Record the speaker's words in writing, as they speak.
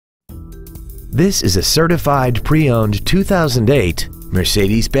This is a certified pre-owned 2008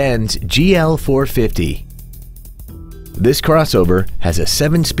 Mercedes-Benz GL450. This crossover has a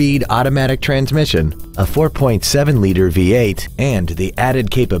 7-speed automatic transmission, a 4.7-liter V8, and the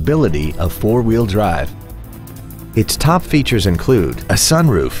added capability of 4-wheel drive. Its top features include a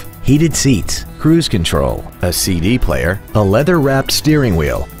sunroof, heated seats, cruise control, a CD player, a leather-wrapped steering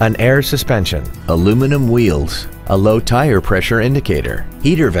wheel, an air suspension, aluminum wheels, a low tire pressure indicator,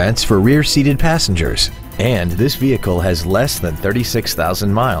 heater vents for rear-seated passengers, and this vehicle has less than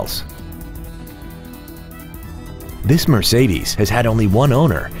 36,000 miles. This Mercedes has had only one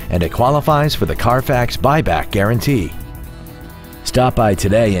owner and it qualifies for the Carfax buyback guarantee. Stop by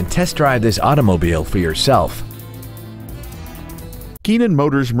today and test drive this automobile for yourself. Keenan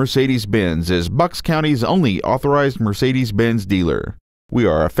Motors Mercedes-Benz is Bucks County's only authorized Mercedes-Benz dealer. We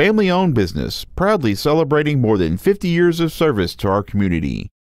are a family-owned business, proudly celebrating more than 50 years of service to our community.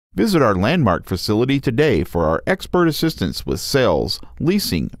 Visit our landmark facility today for our expert assistance with sales,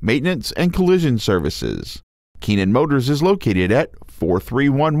 leasing, maintenance, and collision services. Keenan Motors is located at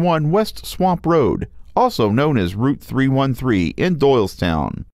 4311 West Swamp Road, also known as Route 313 in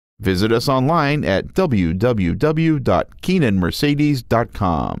Doylestown. Visit us online at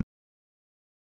www.KeenanMercedes.com.